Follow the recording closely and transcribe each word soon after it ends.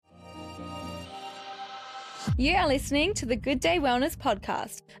You are listening to the Good Day Wellness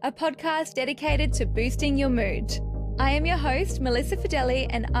Podcast, a podcast dedicated to boosting your mood. I am your host, Melissa Fideli,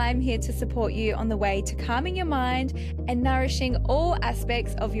 and I'm here to support you on the way to calming your mind and nourishing all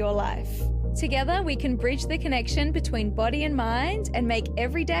aspects of your life. Together, we can bridge the connection between body and mind and make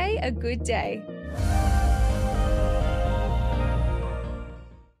every day a good day.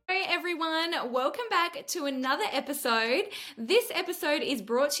 Hey everyone, welcome back to another episode. This episode is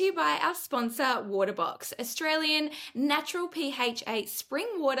brought to you by our sponsor, Waterbox, Australian natural pH 8 spring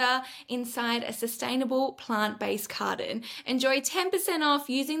water inside a sustainable plant-based carton. Enjoy 10% off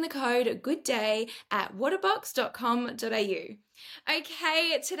using the code GOODDAY at waterbox.com.au.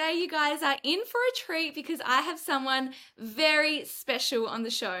 Okay, today you guys are in for a treat because I have someone very special on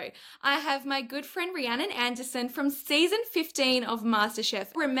the show. I have my good friend Rhiannon Anderson from season 15 of MasterChef.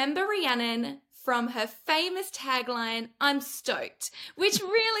 Remember Rhiannon from her famous tagline, "I'm stoked," which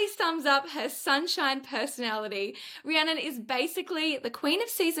really sums up her sunshine personality. Rhiannon is basically the queen of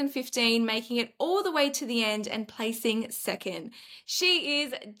season 15, making it all the way to the end and placing second. She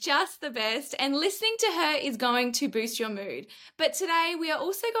is just the best, and listening to her is going to boost your mood. But today we are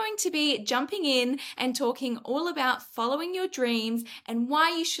also going to be jumping in and talking all about following your dreams and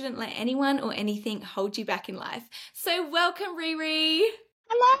why you shouldn't let anyone or anything hold you back in life. So welcome, Riri.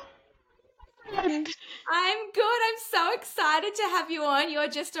 Hello. I'm good. I'm so excited to have you on. You're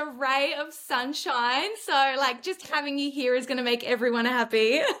just a ray of sunshine. So just having you here is going to make everyone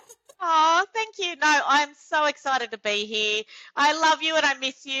happy. Oh, thank you. No, I'm so excited to be here. I love you and I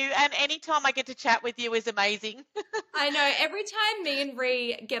miss you. And anytime I get to chat with you is amazing. I know. Every time me and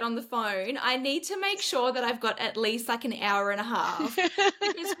Ree get on the phone, I need to make sure that I've got at least an hour and a half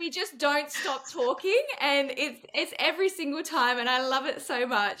because we just don't stop talking, and it's every single time, and I love it so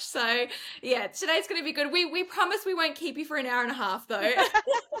much. So yeah, today's going to be good. We promise we won't keep you for an hour and a half though.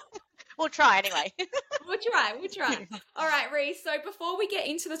 We'll try anyway. We'll try. All right, Ree, so before we get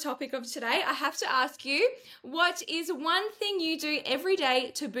into the topic of today, I have to ask you, what is one thing you do every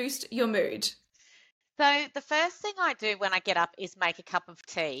day to boost your mood? So the first thing I do when I get up is make a cup of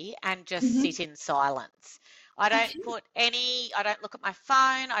tea and just sit in silence. I don't look at my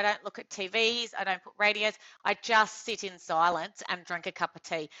phone, I don't look at TVs, I don't put radios. I just sit in silence and drink a cup of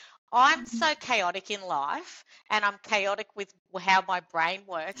tea. I'm so chaotic in life, and I'm chaotic with how my brain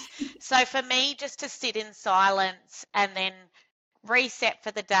works. So for me, just to sit in silence and then reset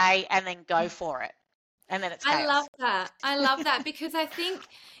for the day and then go for it. And then it's chaos. I love that because I think,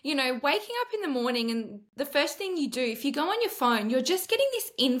 waking up in the morning and the first thing you do, if you go on your phone, you're just getting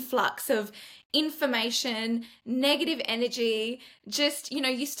this influx of information, negative energy, just,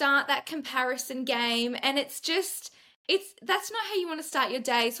 you start that comparison game, and that's not how you want to start your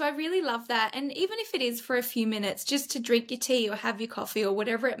day. So I really love that. And even if it is for a few minutes, just to drink your tea or have your coffee or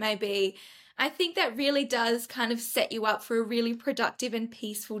whatever it may be, I think that really does kind of set you up for a really productive and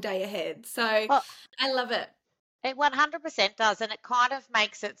peaceful day ahead. So I love it. It 100% does, and it kind of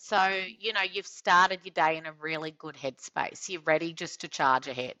makes it so, you've started your day in a really good headspace. You're ready just to charge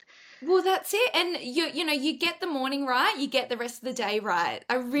ahead. Well, that's it. And you get the morning right, you get the rest of the day right.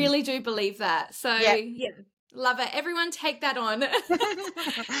 I really do believe that. So yeah. Love it. Everyone take that on. So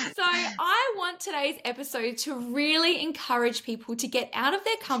I want today's episode to really encourage people to get out of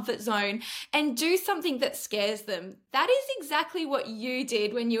their comfort zone and do something that scares them. That is exactly what you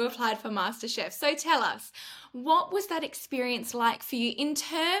did when you applied for MasterChef. So tell us, what was that experience like for you in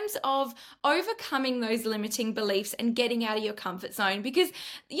terms of overcoming those limiting beliefs and getting out of your comfort zone? Because,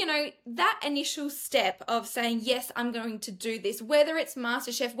 that initial step of saying, yes, I'm going to do this, whether it's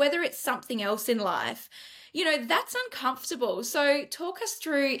MasterChef, whether it's something else in life, that's uncomfortable. So talk us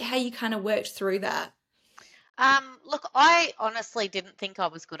through how you kind of worked through that. Look, I honestly didn't think I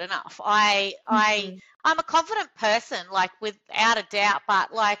was good enough. I'm a confident person, without a doubt, but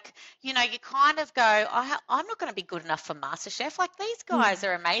you kind of go, I'm not going to be good enough for MasterChef. These guys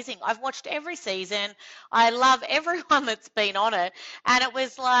are amazing. I've watched every season. I love everyone that's been on it. And it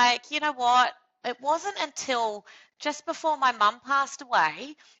was you know what? It wasn't until just before my mum passed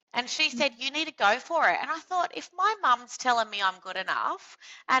away, and she said, you need to go for it. And I thought, if my mum's telling me I'm good enough,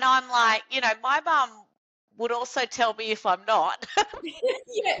 and I'm my mum would also tell me if I'm not.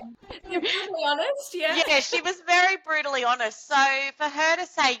 Yeah, you're brutally honest, yeah. Yeah, she was very brutally honest. So for her to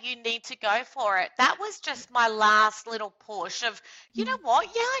say, you need to go for it, that was just my last little push of, you know what?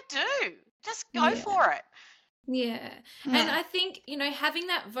 Yeah, I do. Just go for it. Yeah. And I think, having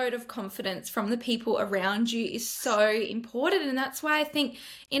that vote of confidence from the people around you is so important. And that's why I think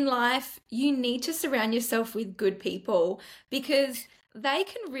in life, you need to surround yourself with good people, because they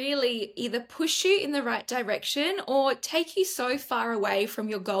can really either push you in the right direction or take you so far away from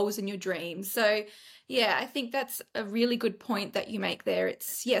your goals and your dreams. So, yeah, I think that's a really good point that you make there.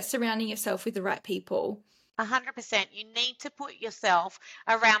 It's, yeah, surrounding yourself with the right people. 100%. You need to put yourself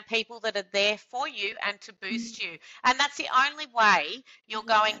around people that are there for you and to Mm. boost you. And that's the only way you're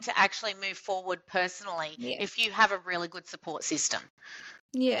going Yeah. to actually move forward personally, Yeah. if you have a really good support system.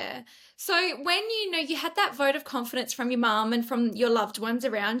 Yeah. So when you had that vote of confidence from your mum and from your loved ones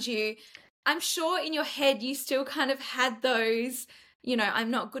around you, I'm sure in your head you still kind of had those, I'm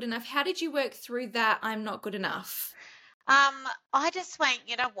not good enough. How did you work through that? I'm not good enough. I just went,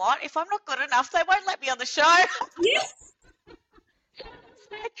 you know what? If I'm not good enough, they won't let me on the show. Yes.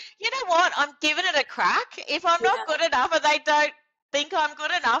 You know what? I'm giving it a crack. If I'm not good enough and they don't think I'm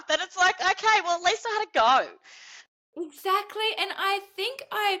good enough, then it's like, okay, well, at least I had a go. Exactly. And I think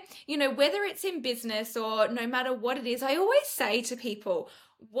whether it's in business or no matter what it is, I always say to people,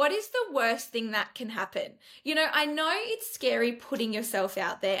 what is the worst thing that can happen? I know it's scary putting yourself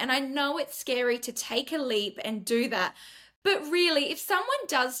out there, and I know it's scary to take a leap and do that. But really, if someone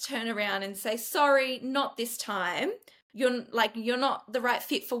does turn around and say, sorry, not this time, you're not the right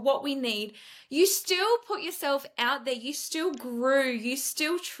fit for what we need, you still put yourself out there, you still grew, you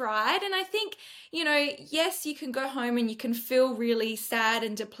still tried. And I think, yes, you can go home and you can feel really sad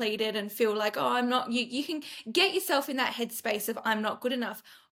and depleted and feel like, oh, I'm not, you can get yourself in that headspace of I'm not good enough.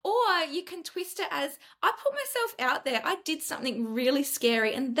 Or you can twist it as I put myself out there. I did something really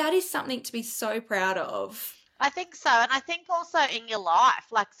scary, and that is something to be so proud of. I think so. And I think also in your life,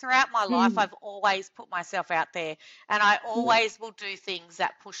 like throughout my life, Mm. I've always put myself out there, and I Yeah. always will do things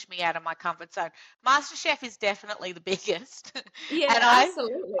that push me out of my comfort zone. MasterChef is definitely the biggest. Yeah, And I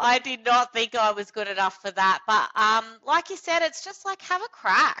absolutely. did not think I was good enough for that. But like you said, it's just like have a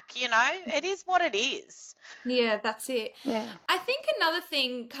crack, it is what it is. Yeah, that's it. Yeah. I think another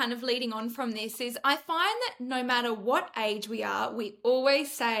thing kind of leading on from this is I find that no matter what age we are, we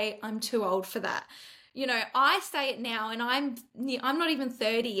always say, I'm too old for that. I say it now and I'm not even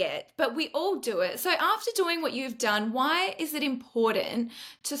 30 yet, but we all do it. So after doing what you've done, why is it important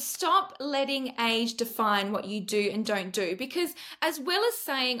to stop letting age define what you do and don't do? Because as well as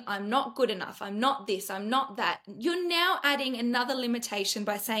saying, I'm not good enough, I'm not this, I'm not that, you're now adding another limitation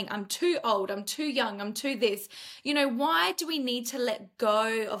by saying, I'm too old, I'm too young, I'm too this. Why do we need to let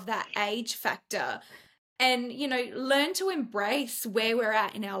go of that age factor and, learn to embrace where we're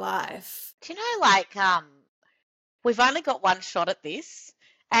at in our life? Do you know, like, we've only got one shot at this.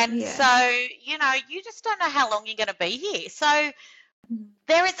 And Yeah. so, you just don't know how long you're going to be here. So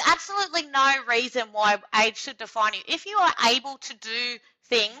there is absolutely no reason why age should define you. If you are able to do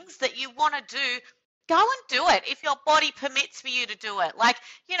things that you want to do, go and do it if your body permits for you to do it. Like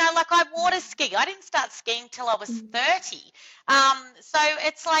I water ski. I didn't start skiing till I was 30. So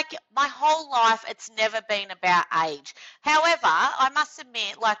it's like my whole life, it's never been about age. However, I must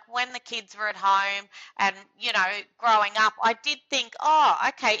admit, like when the kids were at home and, growing up, I did think, oh,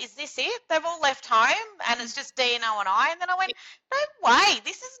 okay, is this it? They've all left home and it's just Dino and I. And then I went, no way,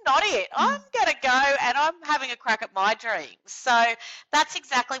 this is not it. I'm going to go and I'm having a crack at my dreams. So that's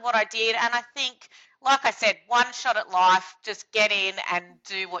exactly what I did. And I think, like I said, one shot at life, just get in and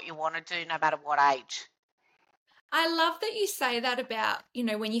do what you want to do no matter what age. I love that you say that about,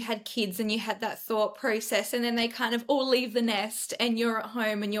 when you had kids and you had that thought process and then they kind of all leave the nest and you're at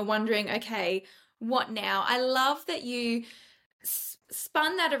home and you're wondering, okay, what now? I love that you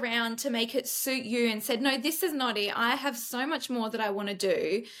spun that around to make it suit you and said, no, this is not it. I have so much more that I want to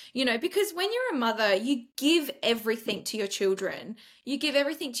do, because when you're a mother, you give everything to your children. You give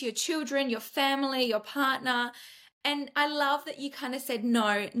everything to your children, your family, your partner. And I love that you kind of said,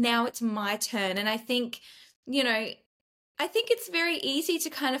 no, now it's my turn. And I think, I think it's very easy to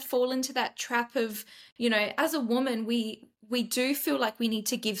kind of fall into that trap of, as a woman, we do feel like we need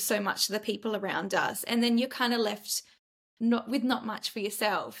to give so much to the people around us. And then you're kind of left not much for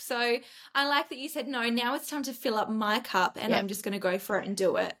yourself. So I like that you said, no, now it's time to fill up my cup and I'm just going to go for it and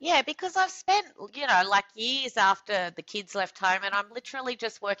do it. Yeah, because I've spent, like years after the kids left home and I'm literally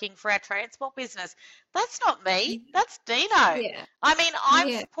just working for our transport business. That's not me. That's Dino. Yeah. I mean, I'm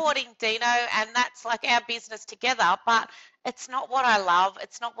Yeah. supporting Dino and that's like our business together, but it's not what I love.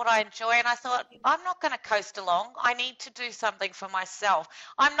 It's not what I enjoy. And I thought, I'm not going to coast along. I need to do something for myself.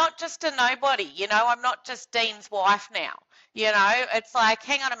 I'm not just a nobody, I'm not just Dean's wife now. It's like,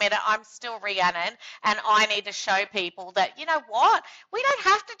 hang on a minute, I'm still Rhiannon and I need to show people that, you know what, we don't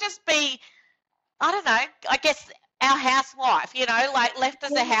have to just be, I don't know, I guess our housewife, like left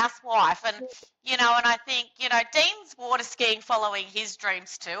as a Yeah. housewife. And, and I think, Dean's water skiing following his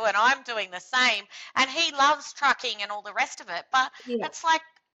dreams too, and I'm doing the same. And he loves trucking and all the rest of it. But Yeah. it's like,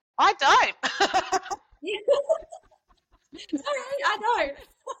 I don't. Yeah. I know.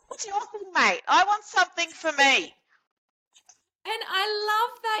 What's your thing, mate? I want something for me. And I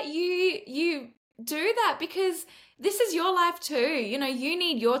love that you do that, because this is your life too. You know, you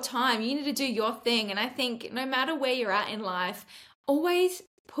need your time. You need to do your thing. And I think no matter where you're at in life, always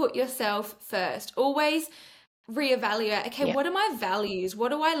put yourself first. Always reevaluate, okay, Yeah. what are my values? What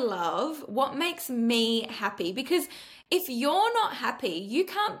do I love? What makes me happy? Because if you're not happy, you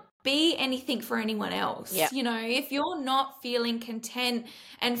can't be anything for anyone else. Yeah. You know, if you're not feeling content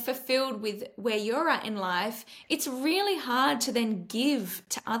and fulfilled with where you're at in life, it's really hard to then give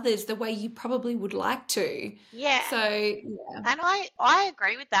to others the way you probably would like to. Yeah. So, yeah. And I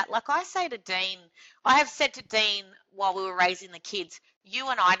agree with that. Like I say to Dean, I have said to Dean while we were raising the kids, you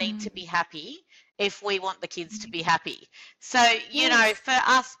and I need to be happy if we want the kids to be happy. So, Yes. for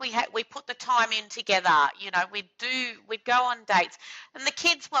us, we put the time in together. We'd go on dates, and the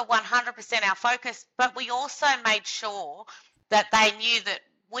kids were 100% our focus, but we also made sure that they knew that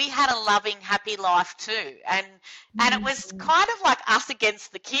we had a loving, happy life too. And it was kind of like us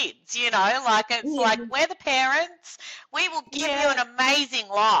against the kids, like it's Yeah. like we're the parents, we will give you Yeah. an amazing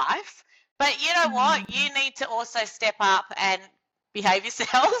life, but you know what? Mm. You need to also step up and behave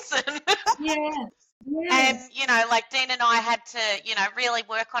yourselves. Yeah. And, Yes. like Dean and I had to, really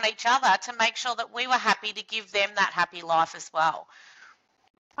work on each other to make sure that we were happy to give them that happy life as well.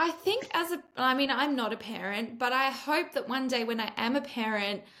 I think I mean, I'm not a parent, but I hope that one day when I am a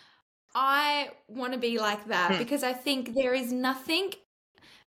parent, I want to be like that, because I think there's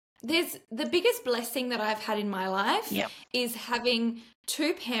the biggest blessing that I've had in my life Yep. is having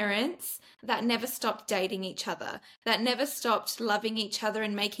two parents that never stopped dating each other, that never stopped loving each other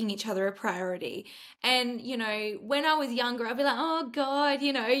and making each other a priority. And, when I was younger, I'd be like, oh God,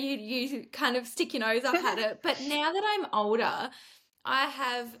 you kind of stick your nose up at it. But now that I'm older, I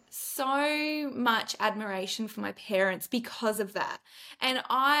have so much admiration for my parents because of that. And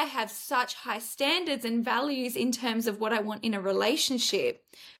I have such high standards and values in terms of what I want in a relationship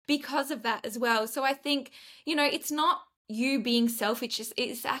because of that as well. So I think, it's not you being selfish,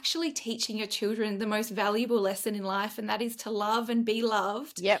 it's actually teaching your children the most valuable lesson in life, and that is to love and be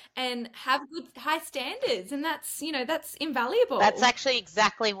loved. Yep. And have good high standards. And that's invaluable. That's actually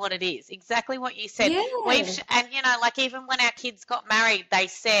exactly what it is. Exactly what you said. Yeah. And like even when our kids got married, they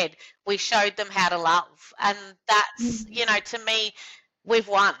said we showed them how to love. And that's, to me, we've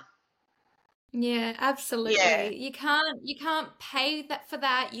won. Yeah, absolutely. Yeah. You can't pay that for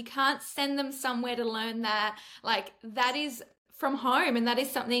that. You can't send them somewhere to learn that. Like, that is from home, and that is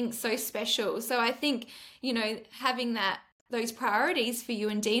something so special. So I think, having those priorities for you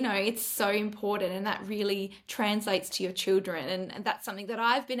and Dino, it's so important, and that really translates to your children. And that's something that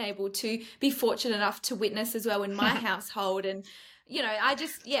I've been able to be fortunate enough to witness as well in my household. And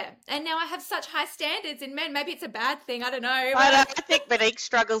and now I have such high standards in men. Maybe it's a bad thing, I don't know. I think Monique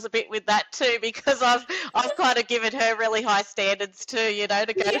struggles a bit with that too, because I've kind of given her really high standards too,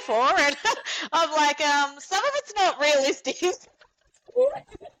 to go for, and I'm like, some of it's not realistic.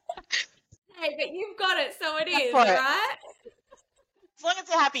 Hey, but you've got it, so it is, for it. right? As long as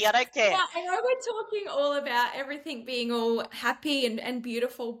you're happy, I don't care. Now, I know we're talking all about everything being all happy and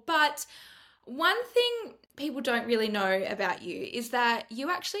beautiful, but one thing people don't really know about you is that you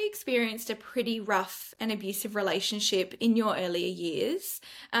actually experienced a pretty rough and abusive relationship in your earlier years.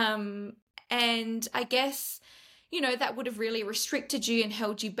 And I guess, that would have really restricted you and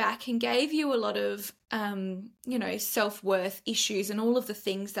held you back and gave you a lot of, self-worth issues and all of the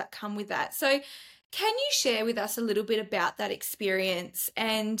things that come with that. So can you share with us a little bit about that experience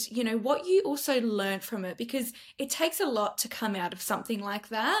and, what you also learned from it? Because it takes a lot to come out of something like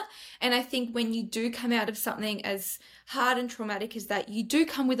that. And I think when you do come out of something as hard and traumatic as that, you do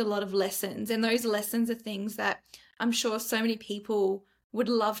come with a lot of lessons. And those lessons are things that I'm sure so many people would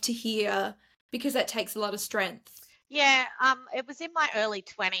love to hear, because that takes a lot of strength. Yeah, it was in my early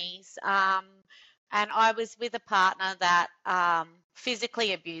 20s, and I was with a partner that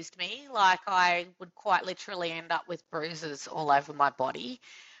physically abused me. Like, I would quite literally end up with bruises all over my body.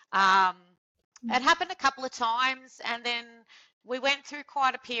 It happened a couple of times, and then we went through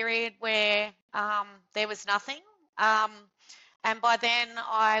quite a period where there was nothing. And by then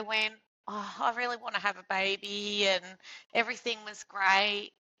I went, oh, I really want to have a baby, and everything was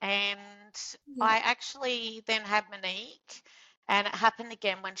great. And I actually then had Monique, and it happened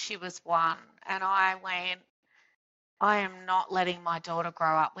again when she was 1. And I went, I am not letting my daughter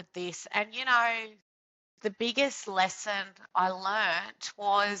grow up with this. And, the biggest lesson I learnt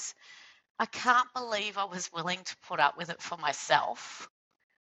was I can't believe I was willing to put up with it for myself,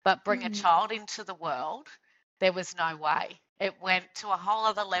 but bring a Mm. child into the world, there was no way. It went to a whole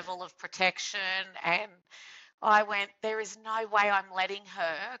other level of protection, and I went, there is no way I'm letting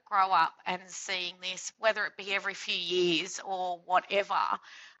her grow up and seeing this, whether it be every few years or whatever.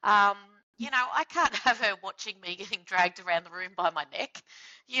 Um, I can't have her watching me getting dragged around the room by my neck,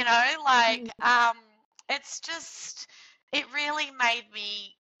 like, Yeah. it's just, it really made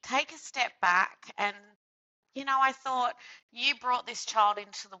me take a step back. And I thought, you brought this child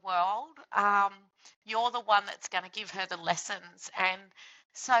into the world. You're the one that's going to give her the lessons. And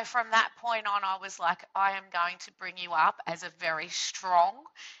so from that point on, I was like, I am going to bring you up as a very strong,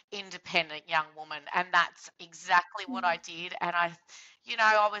 independent young woman. And that's exactly what I did. And I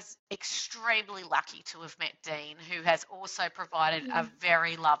was extremely lucky to have met Dean, who has also provided a Yeah.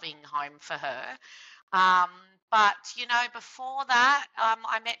 very loving home for her. Um, but before that,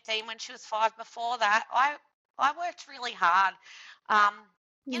 I met Dean when she was 5. Before that, I worked really hard. Um,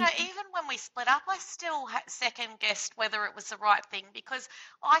 Yeah. even when we split up, I still second guessed whether it was the right thing, because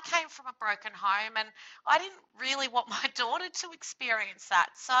I came from a broken home and I didn't really want my daughter to experience that.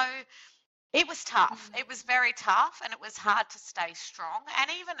 So it was tough. It was very tough, and it was hard to stay strong. And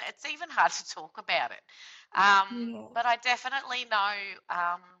it's even hard to talk about it. Yeah. But I definitely know.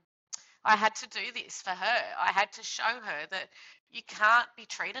 I had to do this for her. I had to show her that you can't be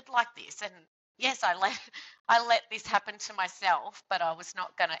treated like this. And yes, I let this happen to myself, but I was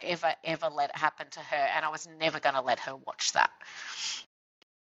not going to ever let it happen to her, and I was never going to let her watch that.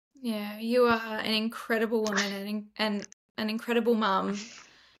 Yeah, you are an incredible woman and an incredible mum,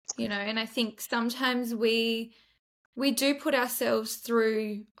 and I think sometimes we do put ourselves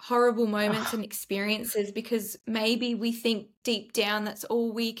through horrible moments Oh, and experiences because maybe we think deep down that's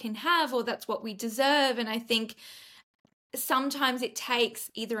all we can have or that's what we deserve. And I think sometimes it takes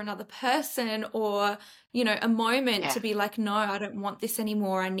either another person or, a moment yeah, to be like, no, I don't want this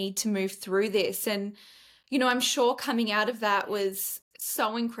anymore. I need to move through this. And, I'm sure coming out of that was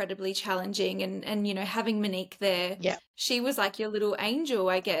so incredibly challenging. And having Monique there, yeah, she was like your little angel,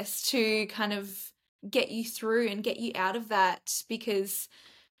 I guess, to kind of get you through and get you out of that because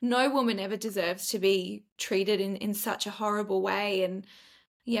no woman ever deserves to be treated in such a horrible way. And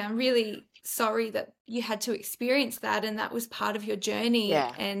yeah, I'm really sorry that you had to experience that and that was part of your journey.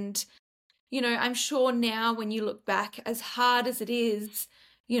 yeah, And, I'm sure now when you look back, as hard as it is,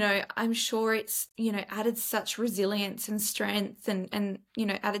 I'm sure it's, added such resilience and strength and,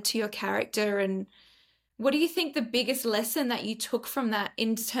 added to your character. And what do you think the biggest lesson that you took from that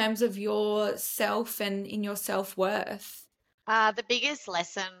in terms of yourself and in your self-worth? the biggest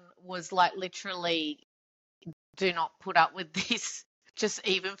lesson was like literally, do not put up with this, just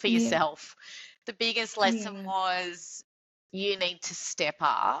even for Yeah, yourself. The biggest lesson yeah, was, you need to step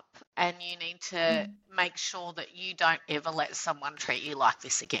up and you need to mm, make sure that you don't ever let someone treat you like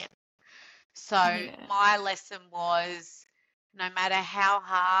this again. So yeah, my lesson was, no matter how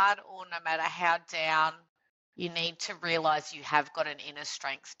hard or no matter how down, you need to realize you have got an inner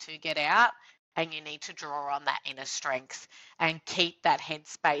strength to get out, and you need to draw on that inner strength and keep that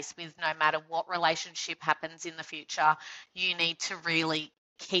headspace with, no matter what relationship happens in the future, you need to really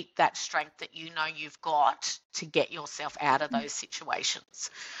keep that strength that you've got to get yourself out of mm, those situations.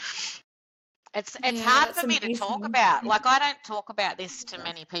 It's yeah, hard that's for me to talk amazing. about. Like, I don't talk about this to Yeah,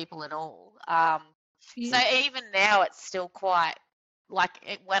 many people at all. So yeah, even now, it's still quite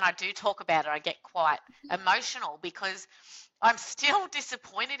like when I do talk about it, I get quite emotional because I'm still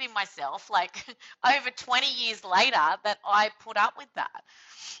disappointed in myself. Like over 20 years later, that I put up with that.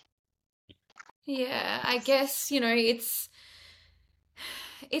 yeah. I guess,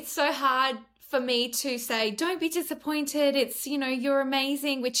 it's so hard for me to say, don't be disappointed. It's, you're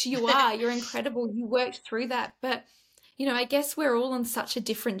amazing, which you are. You're incredible. You worked through that. But, I guess we're all on such a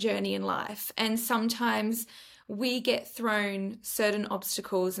different journey in life. And sometimes we get thrown certain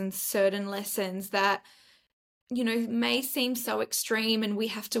obstacles and certain lessons that, may seem so extreme and we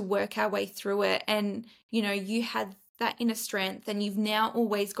have to work our way through it. And, you had that inner strength and you've now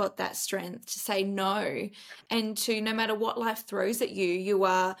always got that strength to say no and to no matter what life throws at you, you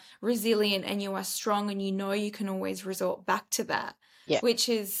are resilient and you are strong and you can always resort back to that, Yeah. which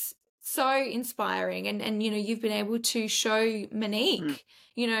is so inspiring. And you've been able to show Mm. Monique,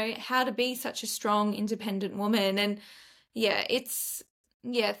 how to be such a strong, independent woman. And yeah,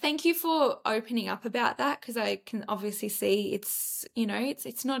 thank you for opening up about that because I can obviously see it's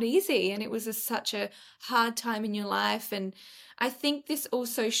not easy and it was such a hard time in your life. And I think this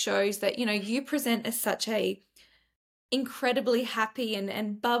also shows that, you present as such a incredibly happy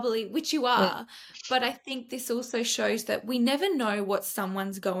and bubbly, which you are. But I think this also shows that we never know what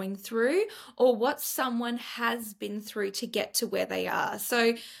someone's going through or what someone has been through to get to where they are.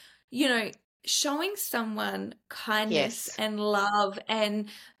 So, showing someone kindness Yes. and love and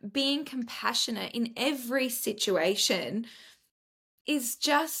being compassionate in every situation is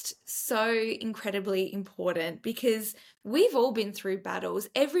just so incredibly important, because we've all been through battles.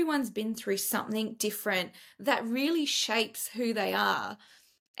 Everyone's been through something different that really shapes who they are.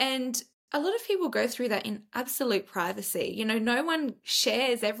 And a lot of people go through that in absolute privacy. No one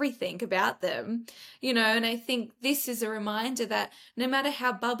shares everything about them, and I think this is a reminder that no matter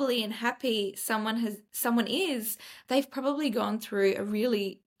how bubbly and happy someone is, they've probably gone through a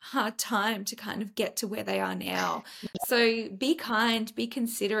really hard time to kind of get to where they are now. So be kind, be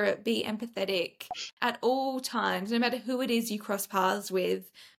considerate, be empathetic at all times, no matter who it is you cross paths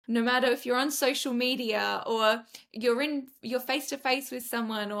with, no matter if you're on social media or you're face to face with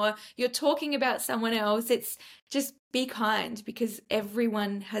someone or you're talking about someone else. It's just be kind, because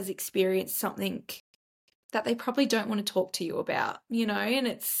everyone has experienced something that they probably don't want to talk to you about, and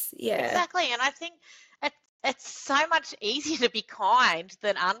yeah. Exactly. And I think it, it's so much easier to be kind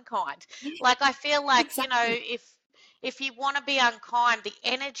than unkind. Like, I feel like, Exactly. if you want to be unkind, the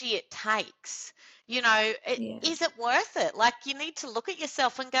energy it takes, Yeah. is it worth it? Like, you need to look at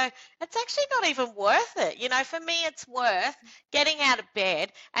yourself and go, it's actually not even worth it. For me, it's worth getting out of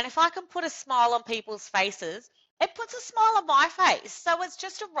bed. And if I can put a smile on people's faces, it puts a smile on my face. So it's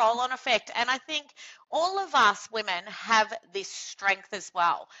just a roll on effect. And I think all of us women have this strength as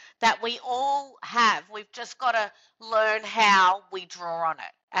well that we all have. We've just got to learn how we draw on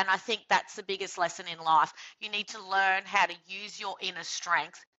it. And I think that's the biggest lesson in life. You need to learn how to use your inner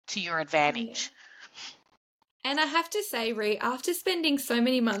strength to your Yeah. advantage. And I have to say, Ree, after spending so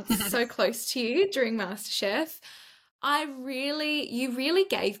many months so close to you during MasterChef, you really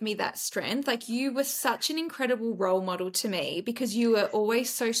gave me that strength. Like, you were such an incredible role model to me, because you were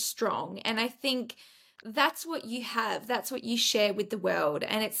always so strong. And I think that's what you have. That's what you share with the world.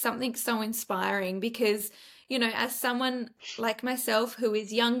 And it's something so inspiring, because, as someone like myself who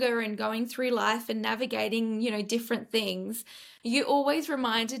is younger and going through life and navigating, different things, you always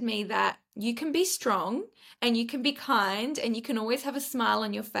reminded me that you can be strong and you can be kind and you can always have a smile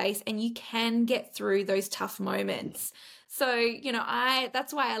on your face and you can get through those tough moments. So,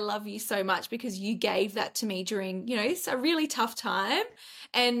 that's why I love you so much, because you gave that to me during, it's a really tough time.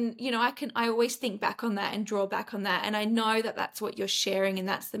 And, I always think back on that and draw back on that. And I know that that's what you're sharing, and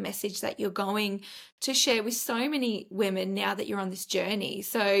that's the message that you're going to share with so many women now that you're on this journey.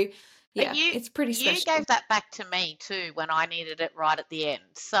 So, But yeah, it's pretty you special. gave that back to me too when I needed it right at the end.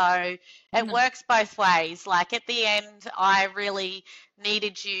 So it Mhm. works both ways. Like, at the end, I really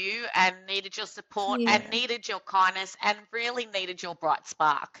needed you and needed your support and Yeah. needed your kindness and really needed your bright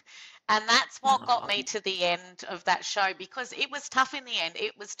spark. And that's what got me Oh, to the end of that show, because it was tough in the end.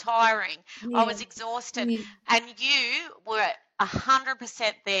 It was tiring. I yeah. was exhausted. Yeah. And you were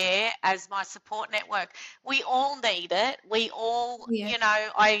 100% there as my support network. We all need it. We all, Yeah.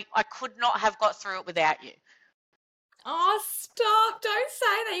 I could not have got through it without you. Oh, stop. Don't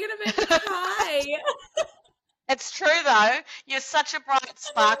say that. You're going to make me cry. It's true though. You're such a bright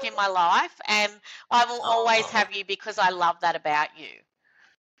spark in my life, and I will always Oh, have you because I love that about you.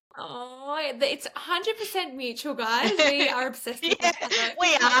 oh, it's 100% mutual, guys. We are obsessed with Yeah, each other.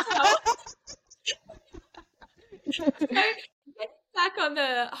 we You can't tell. are. So, getting back on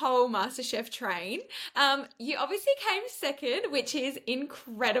the whole MasterChef train, you obviously came second, which is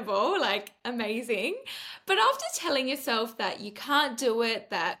incredible, like amazing. But after telling yourself that you can't do it,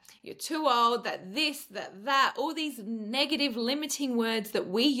 that you're too old, that this, that, all these negative limiting words that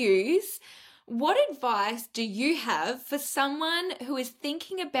we use, what advice do you have for someone who is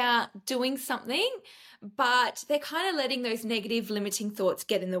thinking about doing something, but they're kind of letting those negative limiting thoughts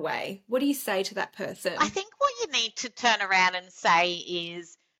get in the way? What do you say to that I person? think what you need to turn around and say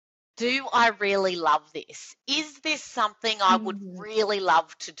is, do I really love this? Is this something I would Mhm. really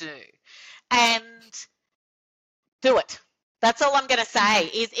love to do? And do it. That's all I'm going to say.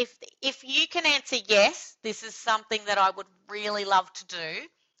 Yeah. Is if you can answer yes, this is something that I would really love to do,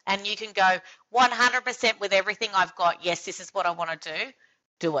 and you can go 100% with everything I've got, yes, this is what I want to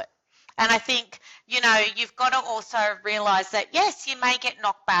do it. And I think, you've got to also realize that, yes, you may get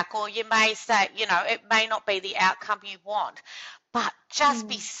knocked back, or you may say, it may not be the outcome you want, but just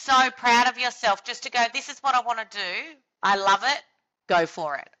be Mm. so proud of yourself just to go, this is what I want to do. I love it. Go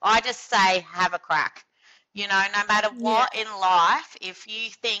for it. I just say, have a crack. No matter Yeah. what in life, if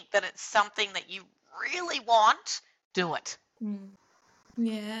you think that it's something that you really want, do it. Mm.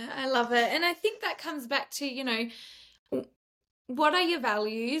 Yeah, I love it. And I think that comes back to, what are your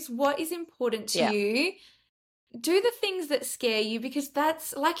values? What is important to Yeah. you? Do the things that scare you, because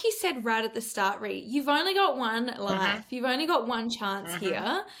that's, like you said right at the start, Ree, you've only got one Mm-hmm. life. You've only got one chance Mm-hmm.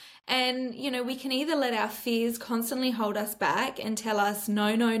 here. And, we can either let our fears constantly hold us back and tell us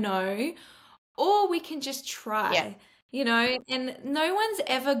no, no, no, or we can just Yeah. try, and no one's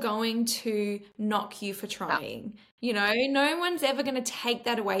ever going to knock you for No. trying. No one's ever going to take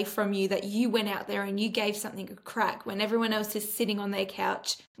that away from you, that you went out there and you gave something a crack when everyone else is sitting on their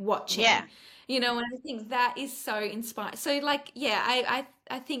couch Yeah. watching. And I think that is so inspiring. So, like, yeah,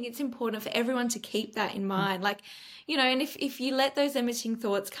 I think it's important for everyone to keep that in mind. Like, and if you let those limiting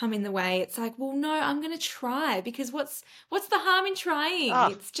thoughts come in the way, it's like, well, no, I'm going to try, because what's the harm in trying? Oh,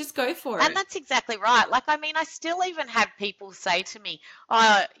 It's just go for and it. that's exactly right. Like, I mean, I still even have people say to me,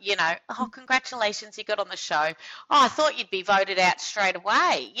 oh, congratulations, you got on the show. Oh, I thought you'd be voted out straight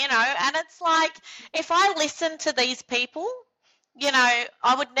away, and it's like, if I listen to these people,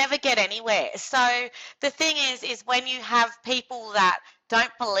 I would never get anywhere. So the thing is when you have people that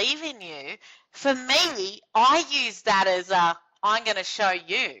don't believe in you, for me, I use that as I'm going to show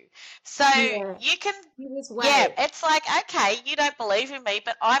you. So Yeah. you can, You just yeah, wait. it's like, okay, you don't believe in me,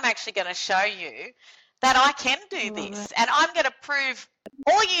 but I'm actually going to show you that I can I do love it. this, and I'm going to prove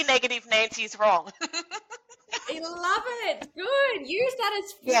all you negative Nancy's wrong. I love it. Good. Use that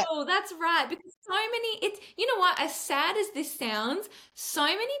as Yeah, fuel. That's right. Because so many, you know what, as sad as this sounds, so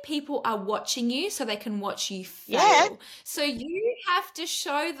many people are watching you so they can watch you yeah, fail. So you have to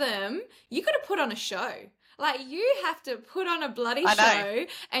show them, you got to put on a show. Like, you have to put on a bloody I know. show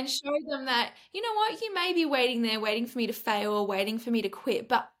and show them that, you know what, you may be waiting there, waiting for me to fail or waiting for me to quit,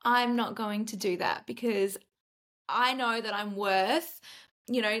 but I'm not going to do that, because I know that I'm worth,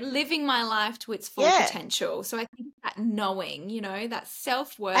 living my life to its full Yeah. potential. So I think that knowing, that And also,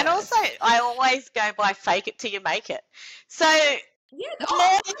 self-worth. I always go by fake it till you make it. So Yeah, the oh, more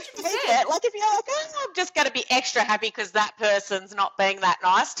you fake 100%. it, like if you're like, oh, I'm just going to be extra happy because that person's not being that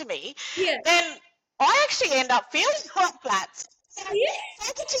nice to me, Yeah. then I actually end up feeling like that. So Yeah.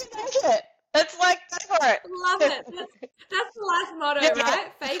 fake it till you make it. It's like, go for Love it. it. That's the life motto, Yeah,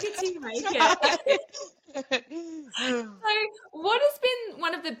 right? Fake it till you make it. that's right. So, what has been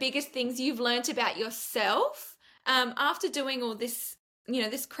one of the biggest things you've learnt about yourself, after doing all this,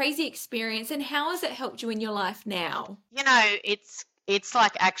 this crazy experience, and how has it helped you in your life now? It's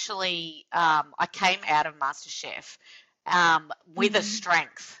like actually, I came out of MasterChef with a Mm,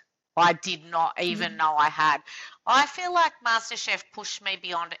 strength I did not even mm, know I had. I feel like MasterChef pushed me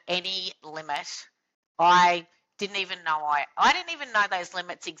beyond any limit. I didn't even know I didn't even know those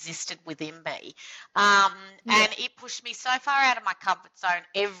limits existed within me. Um, yeah. and it pushed me so far out of my comfort zone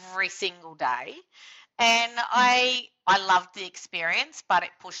every single day. And Mm, I loved the experience, but it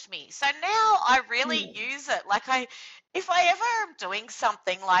pushed me. So now I really yeah. use it. Like, if I ever am doing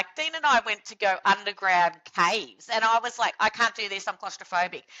something, like Dean and I went to go underground caves, and I was like, I can't do this, I'm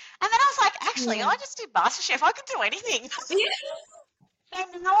claustrophobic. And then I was like, actually, Yeah. I just did MasterChef, I can do anything. Yeah.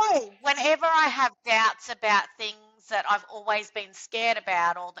 And no, whenever I have doubts about things that I've always been scared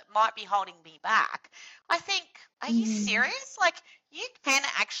about or that might be holding me back, I think, are you Mm, serious? Like, you can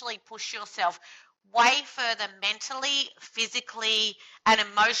actually push yourself way further mentally, physically, and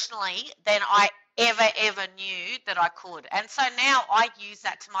emotionally than I ever knew that I could. And so now I use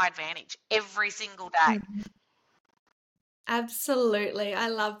that to my advantage every single day. mm. Absolutely. I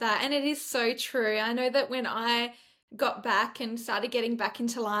love that. And it is so true. I know that when I got back and started getting back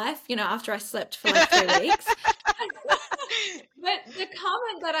into life, after I slept for like 3 weeks, but the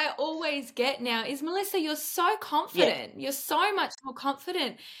comment that I always get now is, Melissa, you're so Yeah, confident. You're so much more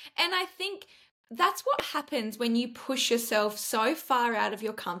confident. And I think that's what happens when you push yourself so far out of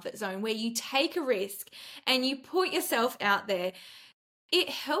your comfort zone, where you take a risk and you put yourself out there. It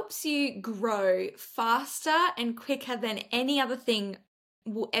helps you grow faster and quicker than any other thing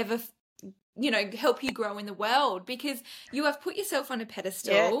will ever, help you grow in the world, because you have put yourself on a yeah.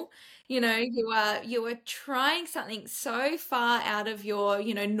 pedestal. You are trying something so far out of your,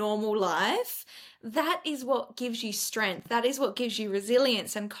 normal life. That is what gives you strength. That is what gives you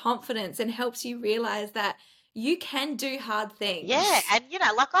resilience and confidence, and helps you realize that you can do hard Yeah, things. and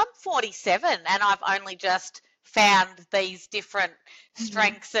like I'm 47 and I've only just found these different Mhm.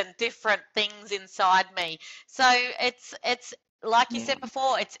 strengths and different things inside me. So it's like you Yeah. said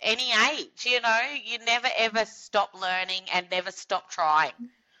before, it's any age, you never ever stop learning and never stop trying.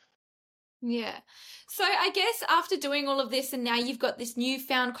 Yeah. So I guess after doing all of this, and now you've got this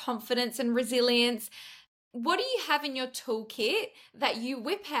newfound confidence and resilience, what do you have in your toolkit that you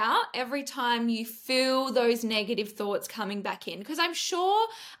whip out every time you feel those negative thoughts coming back in? Because I'm sure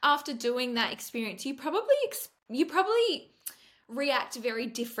after doing that experience, you probably react very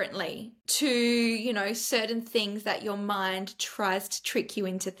differently to, you know, certain things that your mind tries to trick you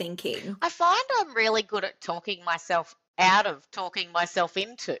into thinking? I find I'm really good at talking myself out of talking myself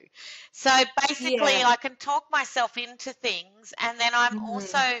into. So basically, Yeah. I can talk myself into things, and then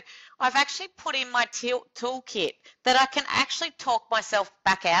Mhm. I've actually put in my toolkit that I can actually talk myself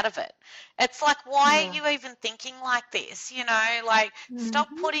back out of it. It's like, why are Yeah. you even thinking like this? You know, like, stop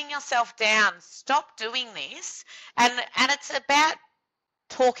Mhm. putting yourself down, stop doing this. And it's about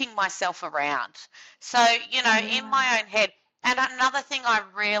talking myself around. So, you know, in Yeah. my own head. And another thing I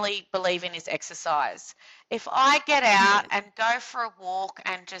really believe in is exercise. If I get out Yeah. and go for a walk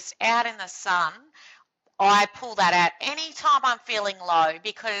and just out in the sun, I pull that out anytime I'm feeling low,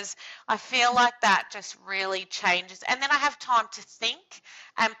 because I feel like that just really changes. And then I have time to think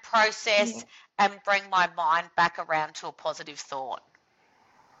and Yeah. process and bring my mind back around to a positive thought.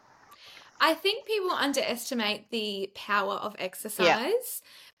 I think people underestimate the power of Yeah, exercise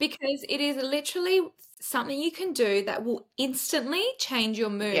because it is literally something you can do that will instantly change your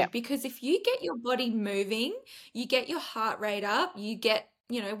yeah, mood. Because if you get your body moving, you get your heart rate up, you get,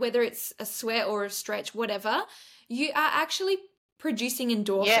 you know, whether it's a sweat or a stretch, whatever, you are actually producing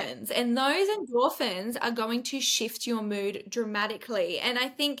yeah, endorphins, and those endorphins are going to shift your mood dramatically. And I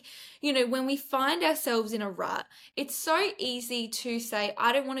think, you know, when we find ourselves in a rut, it's so easy to say,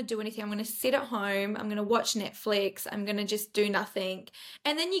 I don't want to do anything. I'm going to sit at home. I'm going to watch Netflix. I'm going to just do nothing.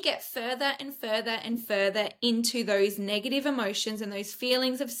 And then you get further and further and further into those negative emotions and those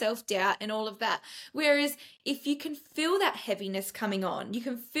feelings of self-doubt and all of that. Whereas if you can feel that heaviness coming on, you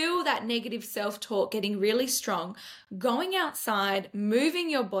can feel that negative self-talk getting really strong, going outside, moving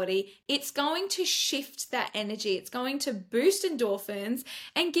your body, it's going to shift that energy. It's going to boost endorphins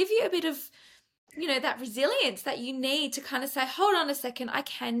and give you a bit of, you know, that resilience that you need to kind of say, hold on a second, I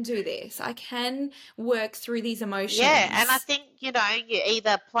can do this. I can work through these yeah. And I emotions. think, you know, you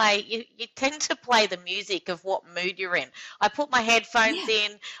tend to play the music of what mood you're in. I put my headphones Yeah.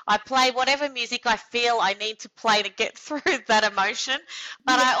 in, I play whatever music I feel I need to play to get through that emotion.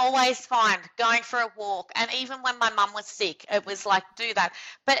 But Yeah. I always find going for a walk, and even when my mum was sick, it was like, do that.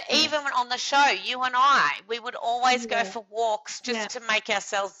 But Yeah. even when on the show, you and I, we would always go Yeah. for walks Yeah. just to make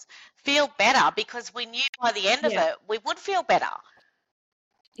ourselves feel better, because we knew by the end of Yeah. it, we would feel better.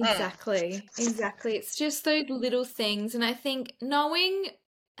 Mm. Exactly. Exactly. It's just those little things. And I think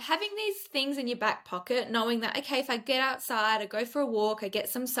having these things in your back pocket, knowing that, okay, if I get outside, I go for a walk, I get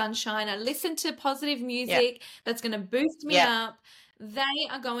some sunshine, I listen to positive Yeah, music that's going to boost me yeah, up, they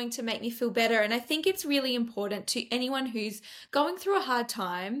are going to make me feel better. And I think it's really important to anyone who's going through a hard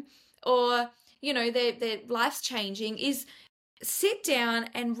time or, you know, their life's changing is sit down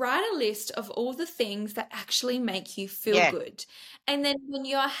and write a list of all the things that actually make you feel yeah. good. And then when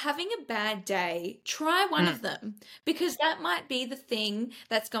you're having a bad day, try one Mm. of them because that might be the thing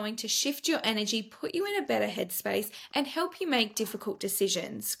that's going to shift your energy, put you in a better headspace, and help you make difficult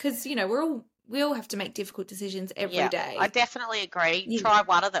decisions. Because, you know, we all have to make difficult decisions every Yeah, I day. definitely agree. Yeah. Try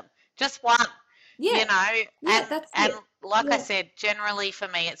one of them, just one, Yeah. you know, Yeah, that's and it. like I Yeah. said, generally for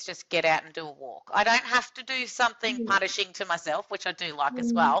me, it's just get out and do a walk. I don't have to do something Yeah. punishing to myself, which I do like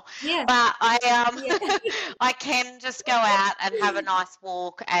as Mm. well, Yeah. but Yeah. I can just go out and have a nice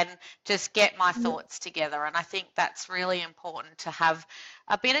walk and just get my Yeah. thoughts together. And I think that's really important, to have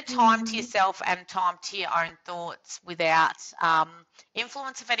a bit of time to Mm. yourself and time to your own thoughts without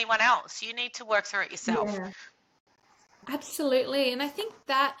influence of anyone else. You need to work through it yourself. Yeah. Absolutely. And I think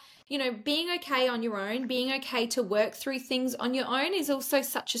that, you know, being okay on your own, being okay to work through things on your own is also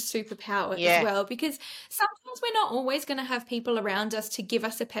such a superpower as Yeah. well, because sometimes we're not always going to have people around us to give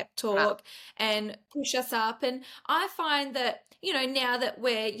us a pep No. talk and push us up. And I find that, you know, now that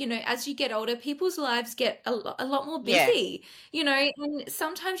we're, you know, as you get older, people's lives get a lot more Yeah. busy, you know, and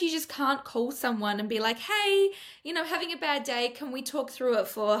sometimes you just can't call someone and be like, hey, you know, having a bad day, can we talk through it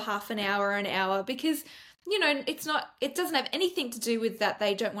for half an hour? Because you know, it doesn't have anything to do with that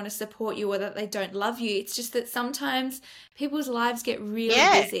they don't want to support you or that they don't love you. It's just that sometimes people's lives get really Yeah.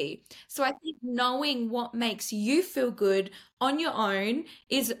 busy. So I think knowing what makes you feel good on your own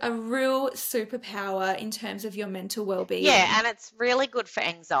is a real superpower in terms of your mental Yeah, well-being. and it's really good for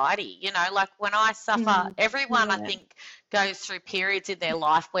anxiety. You know, like when I suffer, Mm, everyone I yeah, think goes through periods in their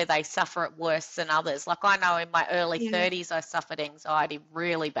life where they suffer it worse than others. Like I know in my early yeah, 30s, I suffered anxiety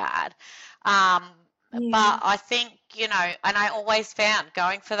really bad. Um, yeah. but I think, you know, and I always found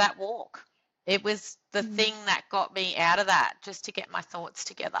going for that walk, it was the Mm, thing that got me out of that, just to get my thoughts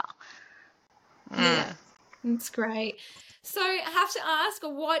together. yeah. Mm. It's great. So I have to ask,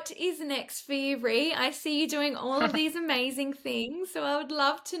 what is next for you, Ree? I see you doing all of these amazing things. So I would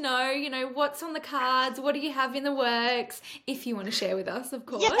love to know, what's on the cards, what do you have in the works, if you want to share with us, of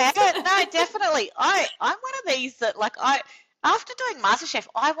Yeah, course. no, definitely. I'm one of these that like I after doing MasterChef,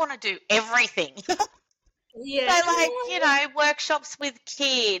 I want to do everything. So Yeah. like, workshops with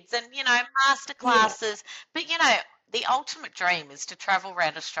kids and, master Yeah. classes. But, the ultimate dream is to travel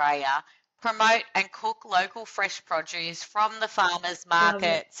around Australia, promote and cook local fresh produce from the farmers Love it.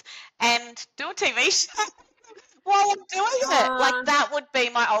 markets and do a TV show while I'm doing it. Like Ah, that would be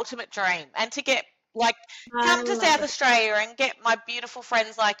my ultimate dream. And to get like I come to love South it. Australia and get my beautiful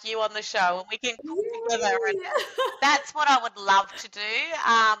friends like you on the show and we can cook together and Yay! that's what I would love to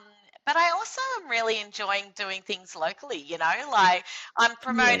do. But I also am really enjoying doing things locally, like I'm Yeah.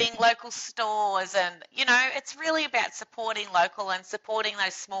 promoting local stores and, it's really about supporting local and supporting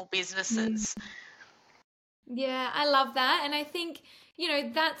those small Mm. businesses. Yeah, I love that. And I think,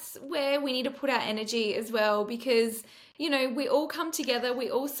 that's where we need to put our energy as well because, we all come together, we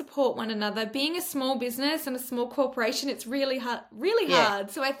all support one another. Being a small business and a small corporation, it's really hard, really Yeah.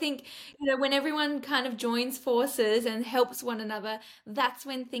 hard. So I think, when everyone kind of joins forces and helps one another, that's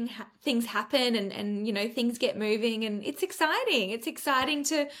when things happen and things get moving and it's exciting. It's exciting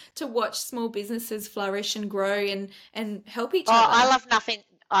to watch small businesses flourish and grow and help each Oh, I other. love nothing.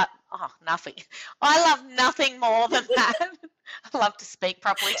 Nothing. I love nothing more than that. I love to speak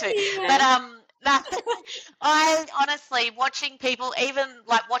properly too. Yeah. But no, I honestly watching people, even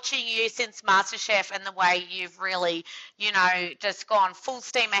like watching you since MasterChef and the way you've really, just gone full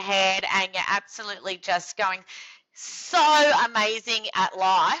steam ahead and you're absolutely just going so amazing at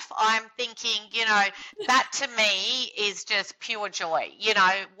life. I'm thinking, that to me is just pure joy.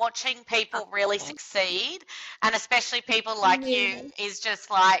 Watching people really succeed and especially people like you Yeah. is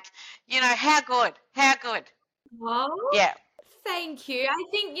just like, how good, how good. Well, Yeah, thank you. I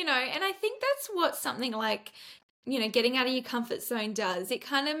think, and I think that's what something like, getting out of your comfort zone does. It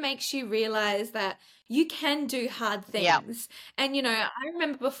kind of makes you realize that you can do hard yeah, things. And, I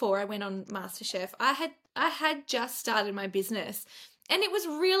remember before I went on MasterChef, I had just started my business. And it was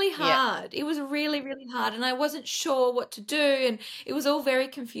really yeah, hard. It was really, really hard. And I wasn't sure what to do. And it was all very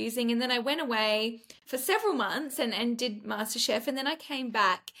confusing. And then I went away for several months and did MasterChef. And then I came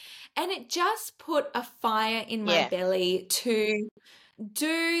back and it just put a fire in my yeah. belly to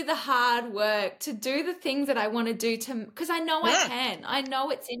do the hard work, to do the things that I want to do to because I know I Mm. can. I know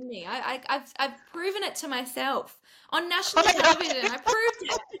it's in me. I've proven it to myself on national I television. know. I proved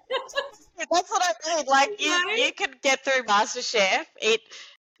it. That's what I mean. Like You you know? can get through MasterChef.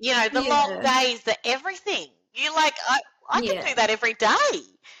 The long Yeah. days, the everything. You like I can Yeah. do that every day.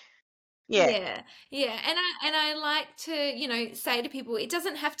 Yeah. Yeah, yeah, and I like to, say to people, it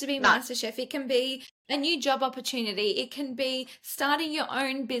doesn't have to be No. MasterChef. It can be a new job opportunity. It can be starting your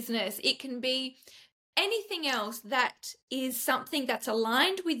own business. It can be anything else that is something that's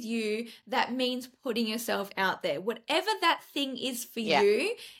aligned with you that means putting yourself out there. Whatever that thing is for Yeah.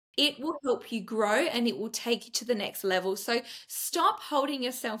 you, it will help you grow and it will take you to the next level. So stop holding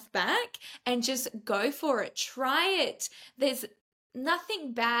yourself back and just go for it. Try it. There's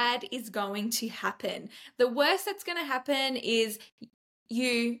nothing bad is going to happen. The worst that's going to happen is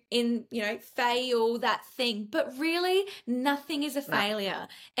fail that thing, but really nothing is a No. failure.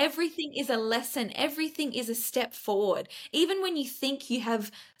 Everything is a lesson. Everything is a step forward. Even when you think you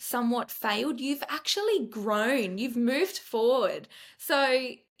have somewhat failed, you've actually grown. You've moved forward.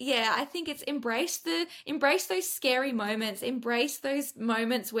 So yeah, I think it's embrace those scary moments, embrace those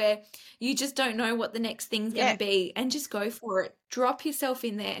moments where you just don't know what the next thing's going Yeah. to be and just go for it. Drop yourself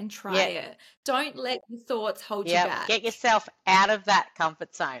in there and try Yeah. it. Don't let your thoughts hold you Yeah. back. Get yourself out of that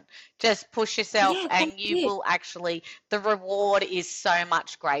comfort zone. Just push yourself Yeah, that's and you it. will actually the reward is so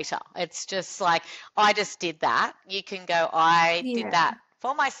much greater. It's just like I just did that. You can go, I did Yeah. that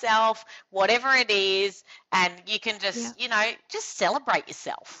for myself, whatever it is, and you can Yeah. just celebrate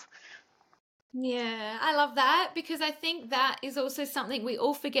yourself. Yeah, I love that because I think that is also something we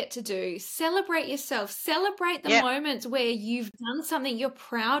all forget to do. Celebrate yourself. Celebrate the Yep. moments where you've done something you're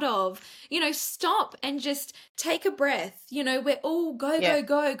proud of. Stop and just take a breath. We're all go, Yeah. go,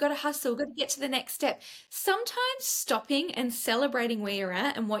 go, got to hustle, got to get to the next step. Sometimes stopping and celebrating where you're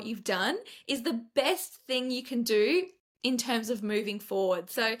at and what you've done is the best thing you can do in terms of moving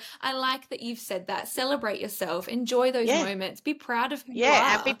forward. So I like that you've said that. Celebrate yourself. Enjoy those Yeah. moments. Be proud of who you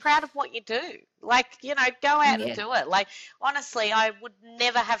Yeah, and be are. proud of what you do. Like, go out and Yeah. do it. Like, honestly, I would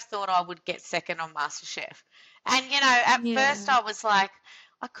never have thought I would get second on MasterChef. And, at first Yeah. I was like,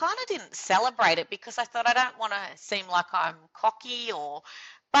 I kind of didn't celebrate it because I thought I don't want to seem like I'm cocky or,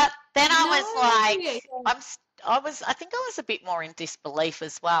 But then I No. was like, I think I was a bit more in disbelief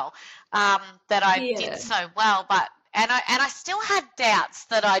as well, that I did Yeah. so well, but and I still had doubts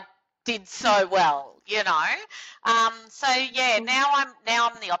that I did so well, you know. So yeah, now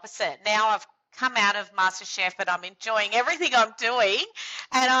I'm the opposite. Now I've come out of MasterChef and I'm enjoying everything I'm doing,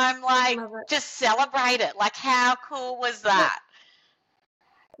 and I'm like, Love it. just celebrate it. Like, how cool was Yeah. that?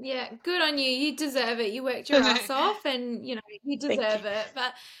 Yeah, good on you. You deserve it. You worked your ass off and, you Thank you. deserve it.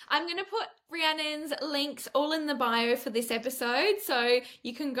 But I'm going to put Rhiannon's links all in the bio for this episode so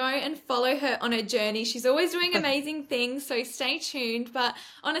you can go and follow her on her journey. She's always doing amazing things, so stay tuned. But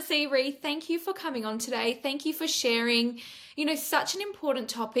honestly, Rhi, thank you for coming on today. Thank you for sharing, such an important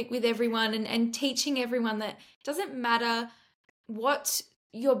topic with everyone and teaching everyone that it doesn't matter what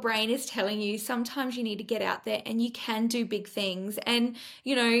your brain is telling you. Sometimes you need to get out there and you can do big things. And,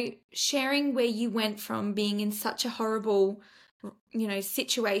 sharing where you went from being in such a horrible,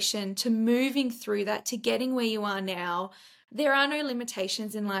 situation to moving through that to getting where you are now. There are no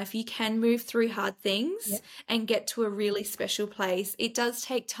limitations in life. You can move through hard things and get to a really special place. It does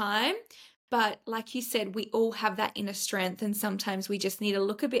take time. But like you said, we all have that inner strength and sometimes we just need to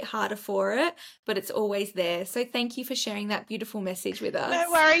look a bit harder for it, but it's always there. So thank you for sharing that beautiful message with us.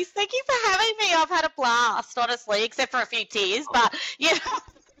 No worries. Thank you for having me. I've had a blast, honestly, except for a few tears, but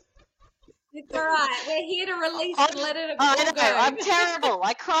It's all right. We're here to release and let it all I know, go. I'm terrible.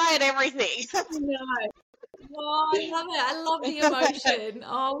 I cry at everything. No. Oh, I love it. I love the emotion.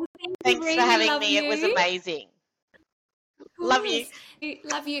 Oh, Thanks you, for having love me. you. It was amazing. Love you.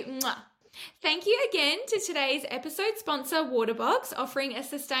 Love you. Mwah. Thank you again to today's episode sponsor, Waterbox, offering a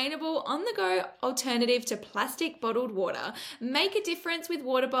sustainable, on-the-go alternative to plastic bottled water. Make a difference with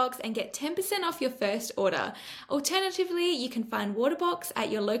Waterbox and get 10% off your first order. Alternatively, you can find Waterbox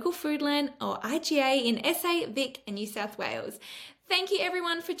at your local Foodland or IGA in SA, Vic, and New South Wales. Thank you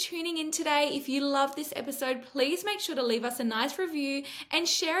everyone for tuning in today. If you love this episode, please make sure to leave us a nice review and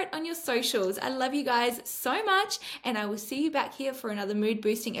share it on your socials. I love you guys so much and I will see you back here for another mood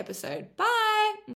boosting episode. Bye.